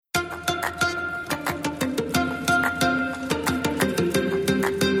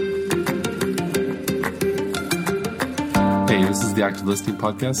This is the Active Listening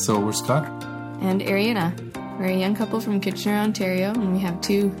Podcast. So we're Scott. And Ariana. We're a young couple from Kitchener, Ontario, and we have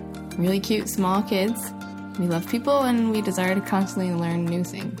two really cute small kids. We love people and we desire to constantly learn new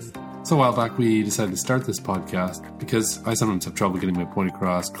things. So a while back, we decided to start this podcast because I sometimes have trouble getting my point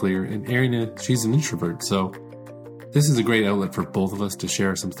across clear. And Ariana, she's an introvert. So this is a great outlet for both of us to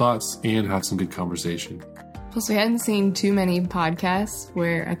share some thoughts and have some good conversation. Plus, we hadn't seen too many podcasts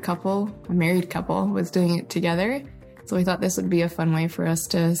where a married couple, was doing it together. So we thought this would be a fun way for us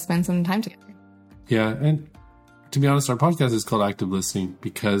to spend some time together. Yeah, and to be honest, our podcast is called Active Listening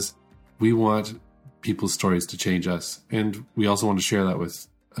because we want people's stories to change us. And we also want to share that with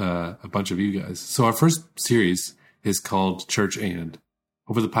a bunch of you guys. So our first series is called Church And.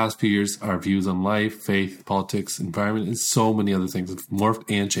 Over the past few years, our views on life, faith, politics, environment, and so many other things have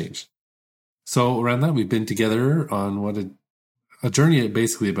morphed and changed. So around that, we've been together on a journey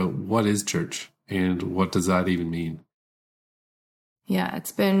basically about what is church and what does that even mean. Yeah,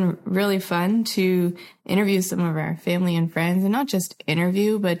 it's been really fun to interview some of our family and friends, and not just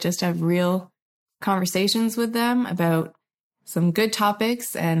interview, but just have real conversations with them about some good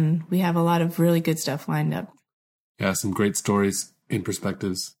topics, and we have a lot of really good stuff lined up. Yeah, some great stories and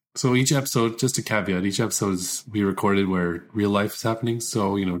perspectives. So each episode, just a caveat, each episode is we recorded where real life is happening.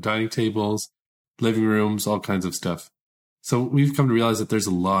 So, dining tables, living rooms, all kinds of stuff. So we've come to realize that there's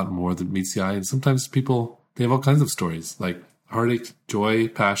a lot more that meets the eye. And sometimes people, they have all kinds of stories like heartache, joy,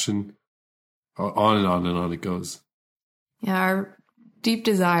 passion, on and on and on it goes. Yeah, our deep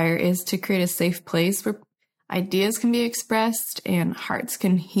desire is to create a safe place where ideas can be expressed and hearts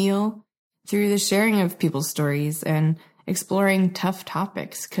can heal through the sharing of people's stories and exploring tough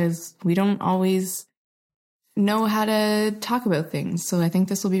topics, because we don't always know how to talk about things. So I think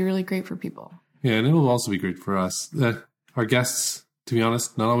this will be really great for people. Yeah, and it will also be great for us. Our guests, to be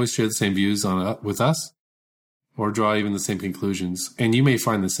honest, not always share the same views with us or draw even the same conclusions. And you may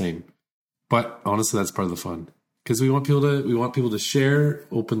find the same. But honestly, that's part of the fun. Because we want people to share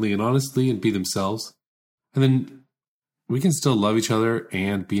openly and honestly and be themselves. And then we can still love each other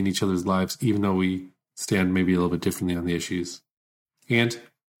and be in each other's lives, even though we stand maybe a little bit differently on the issues. And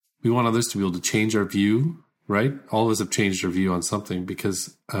we want others to be able to change our view, right? All of us have changed our view on something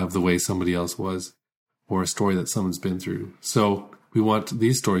because of the way somebody else was or a story that someone's been through. So we want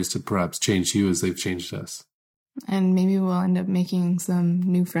these stories to perhaps change you as they've changed us. And maybe we'll end up making some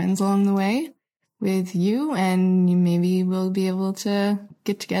new friends along the way with you, and maybe we'll be able to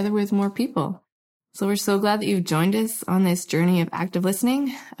get together with more people. So we're so glad that you've joined us on this journey of active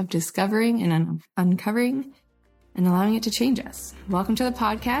listening, of discovering and uncovering and allowing it to change us. Welcome to the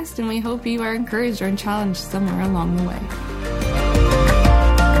podcast, and we hope you are encouraged or challenged somewhere along the way.